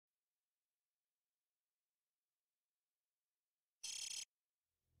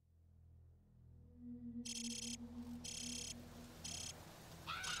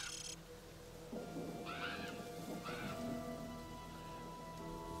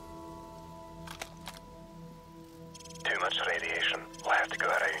Too much radiation. We'll have to go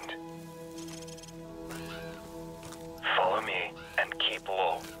around. Follow me and keep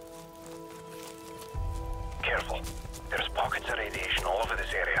low. Careful. There's pockets of radiation all over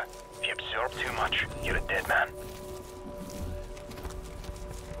this area. If you absorb too much, you're a dead man.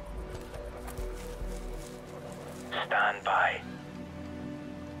 Stand by.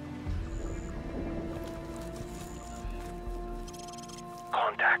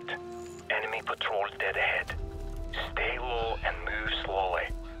 Contact. Enemy patrols dead ahead. Stay low and move slowly.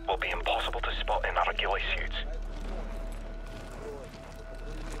 Will be impossible to spot in our ghillie suits.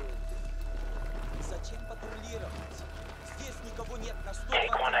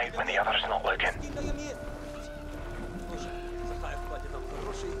 Take one out when the other's not looking.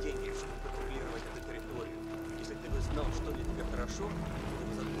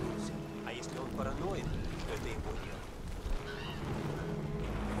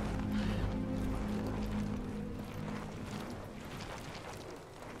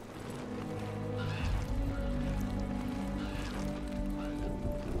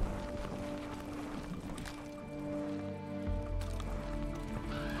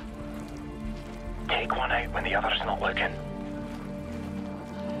 Take one out when the other's not looking.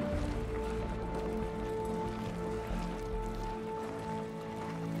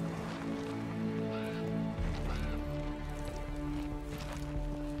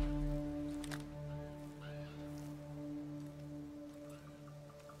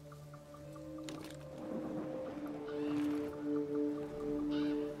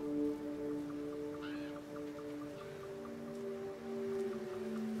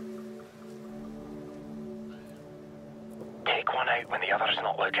 Take one out when the other's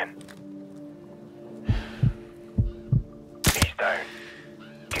not looking. He's down.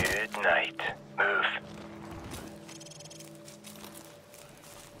 Good night. Move.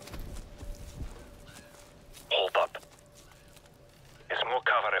 Hold up. There's more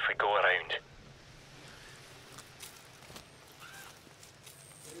cover if we go around.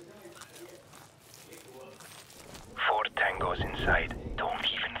 Four tangos inside. Don't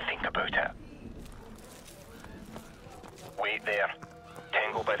even think about it. Wait there.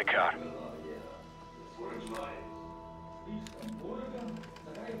 Tango by the car.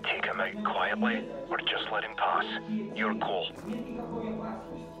 Take him out quietly, or just let him pass. Your call.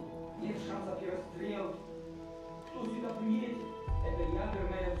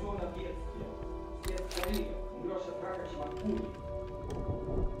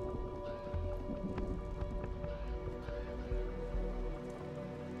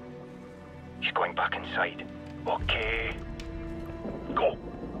 He's going back inside. Okay. Go.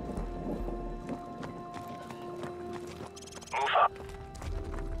 Move up.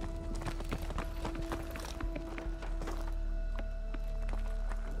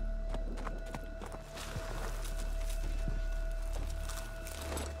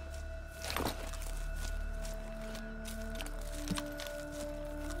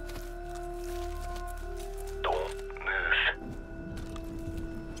 Don't move.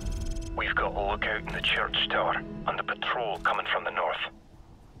 We've got a lookout in the church tower and a patrol coming from the north.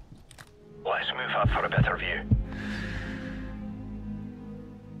 Let's move up for a better view.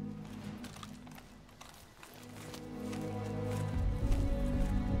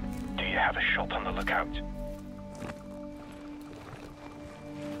 Do you have a shot on the lookout?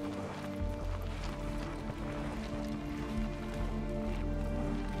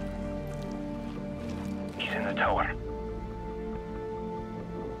 He's in the tower.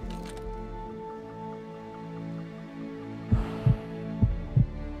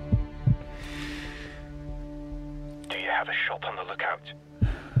 Have a shot on the lookout.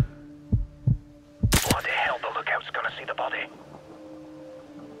 Bloody hell, the lookout's gonna see the body.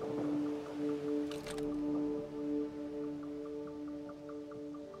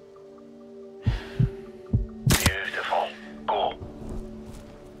 Beautiful. Go.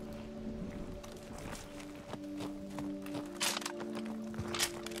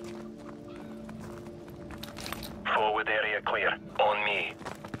 Forward area clear. On me.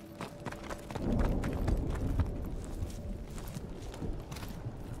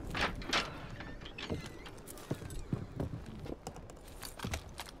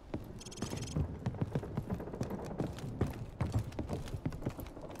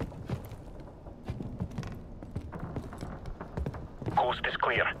 Coast is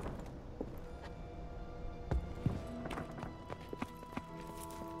clear.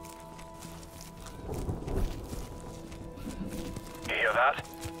 You hear that?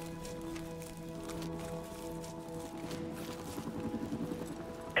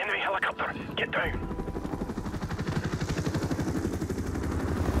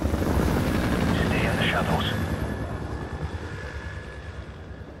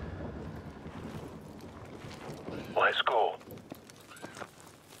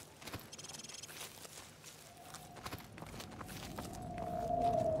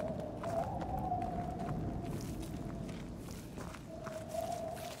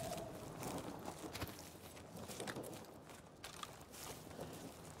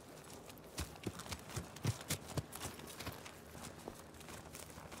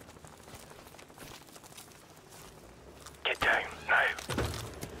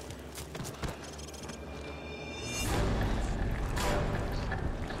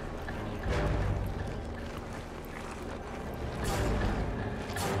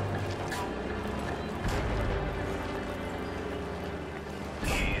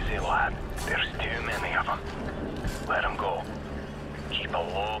 There's too many of them. Let them go. Keep a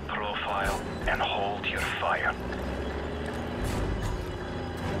low profile and hold your fire.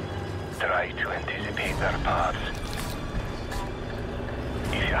 Try to anticipate their paths.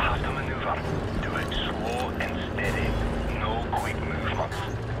 If you have to maneuver, do it slow and steady. No quick movements.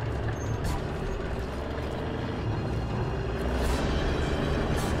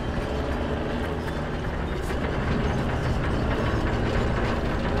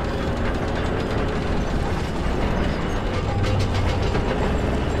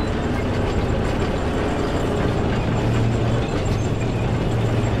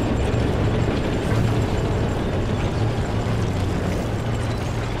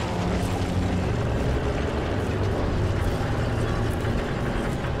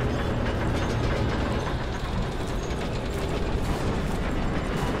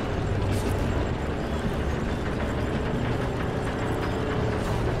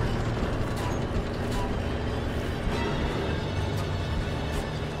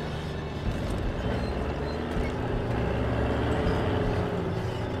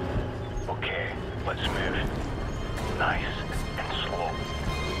 Let's move. Nice and slow.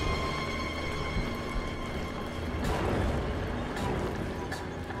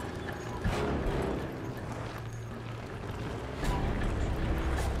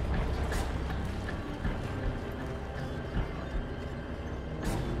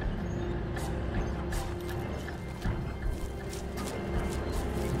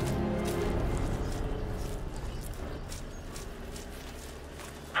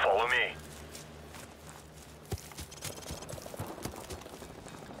 Follow me.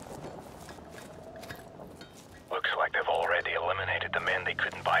 Looks like they've already eliminated the men they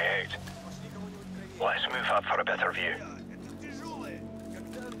couldn't buy out. Let's move up for a better view.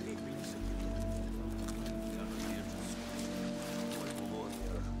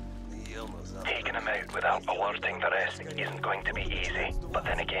 Taking them out without alerting the rest isn't going to be easy, but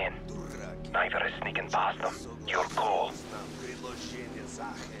then again, neither is sneaking past them. Your call.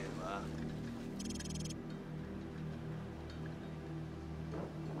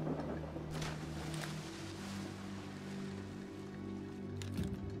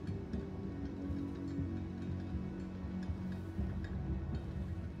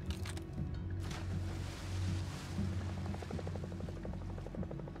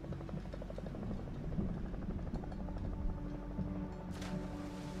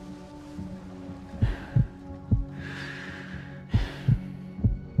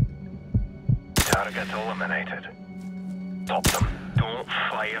 Target eliminated. Top them. Don't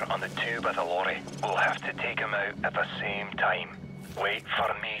fire on the two by the lorry. We'll have to take them out at the same time. Wait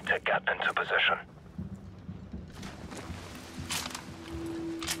for me to get into position.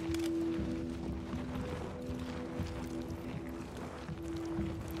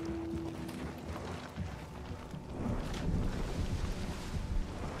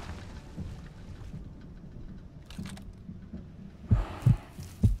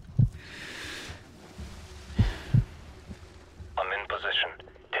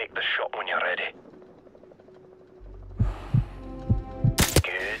 Take the shot when you're ready.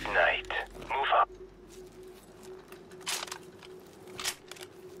 Good night. Move up.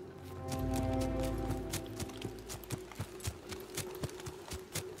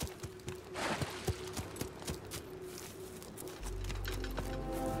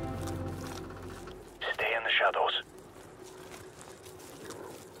 Stay in the shadows.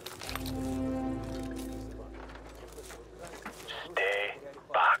 Stay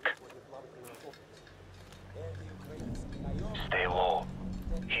back. Stay low.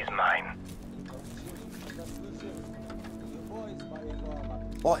 He's mine.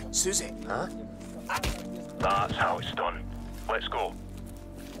 Oi, Susie, huh? That's how it's done. Let's go.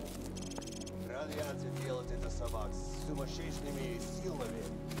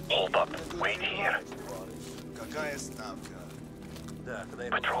 Hold up. Wait here.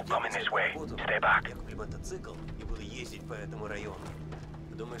 Patrol coming this way. Stay back. Мотоцикл и буду ездить по этому району.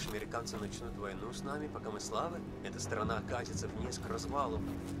 Ты думаешь, американцы начнут войну с нами, пока мы слабы? Эта страна катится вниз к развалу.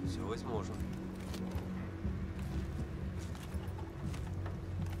 Все возможно.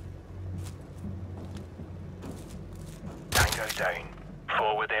 Tango down.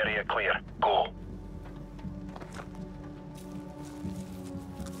 Forward area clear. Go.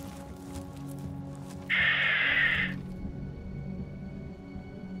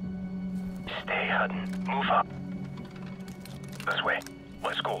 Stay hidden. Move up. This way.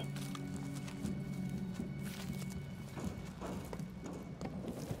 Let's go.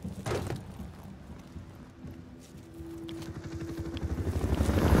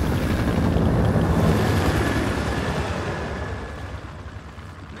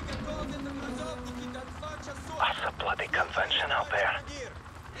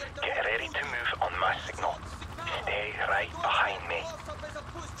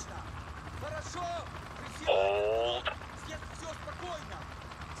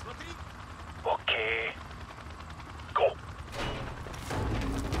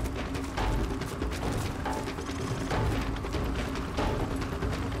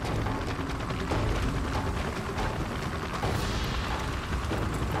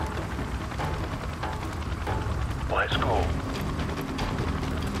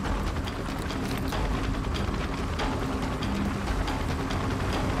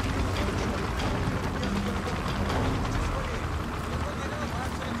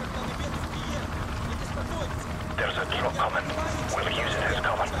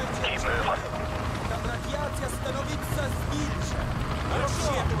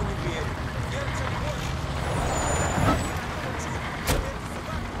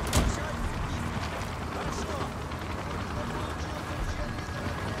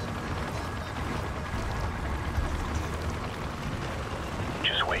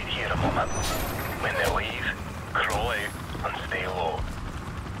 a moment. When they leave, crawl out and stay low.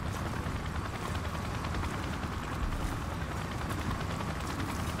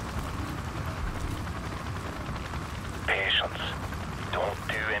 Patience. Don't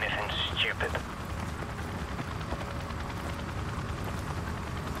do anything stupid.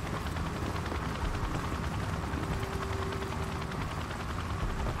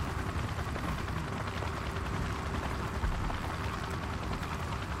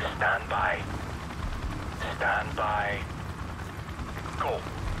 Stand by. Stand by. Go.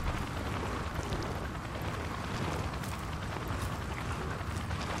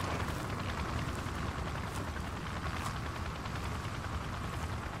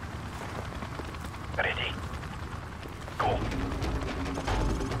 Ready. Go.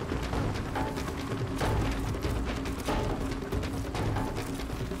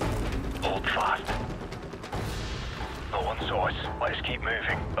 Hold fast. No one saw us. Let's keep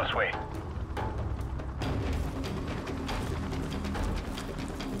moving. This way.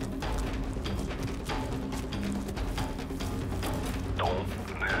 Don't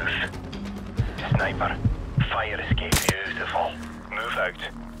move. Sniper. Fire escape. Beautiful. Move out.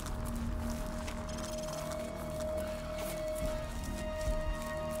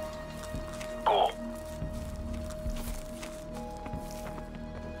 Go.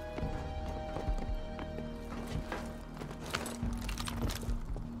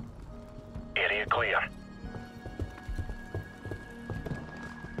 Area clear.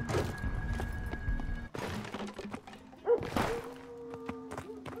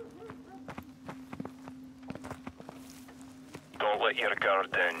 Don't let your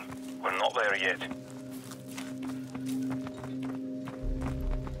guard down. We're not there yet.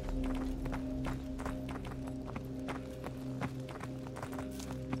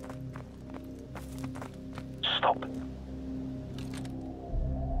 Stop.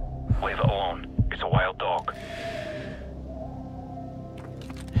 Leave it alone. It's a wild dog.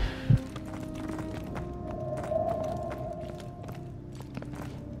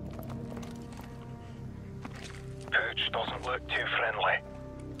 Pooch doesn't look too friendly.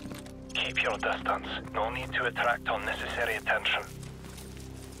 Keep your distance. No need to attract unnecessary attention.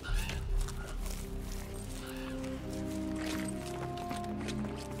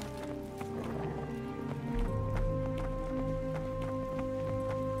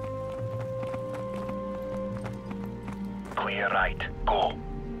 Clear right. Go.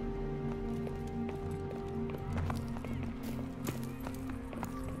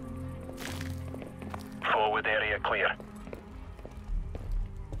 Forward area clear.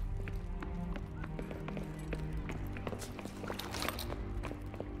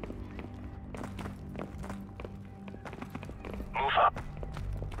 Move up.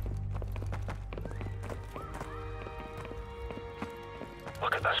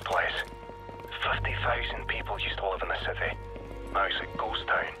 Look at this place. 50,000 people used to live in the city. Now it's a ghost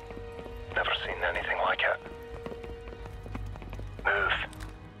town. Never seen anything like it. Move.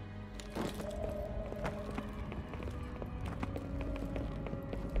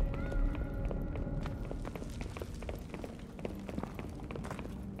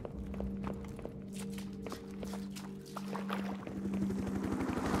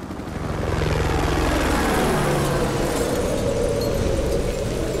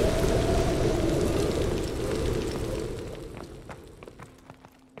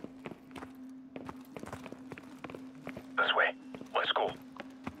 This way. Let's go.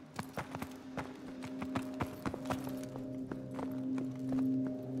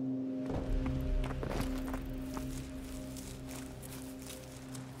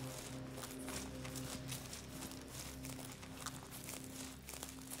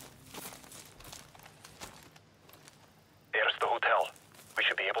 There's the hotel. We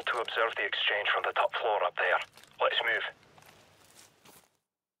should be able to observe the exchange from the top floor up there. Let's move.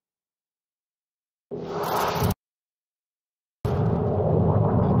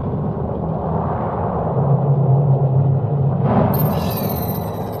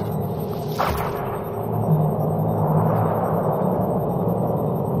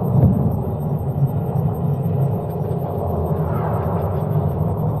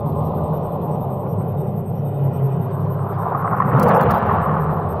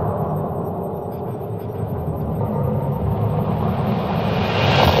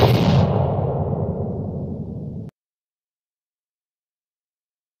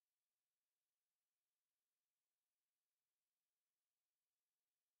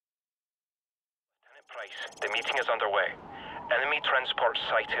 Price. The meeting is underway. Enemy transport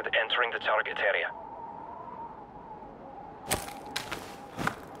sighted entering the target area.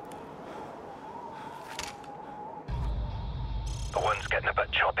 The one's getting a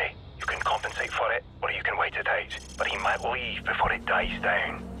bit choppy. You can compensate for it, or you can wait it out. But he might leave before it dies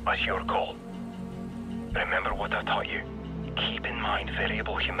down. That's your call. Remember what I taught you. Keep in mind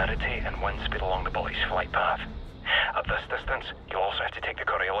variable humidity and wind speed along the bullet's flight path. At this distance, you'll also have to take the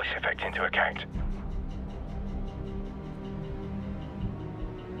Coriolis effect into account.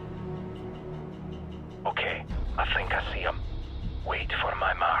 Okay, I think I see him. Wait for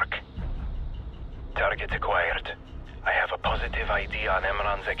my mark. Target acquired. I have a positive ID on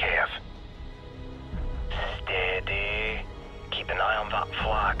Imran Zakhaev. Steady. Keep an eye on that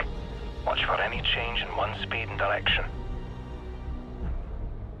flag. Watch for any change in wind speed and direction.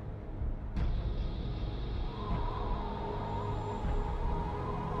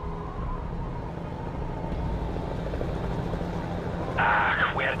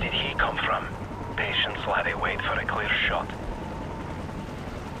 Ah, where did he come from? Patience, laddie, wait for a clear shot.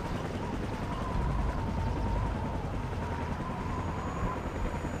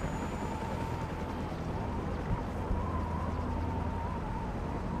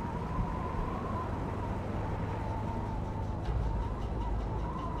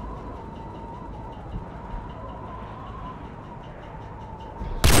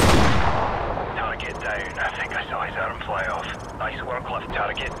 Target down. I think I saw his arm fly off. Nice work, left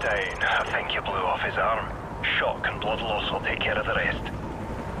target down. I think you blew off his arm. Shock and blood loss will take care of the rest.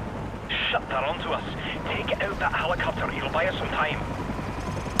 Shut that onto us. Take it out that helicopter. It'll buy us some time.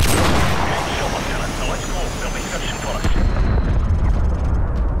 Good shot, Lieutenant. Now let's go. They'll be searching for us.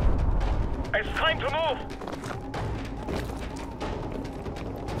 It's time to move!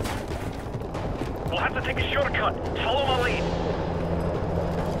 We'll have to take a shortcut. Follow my lead.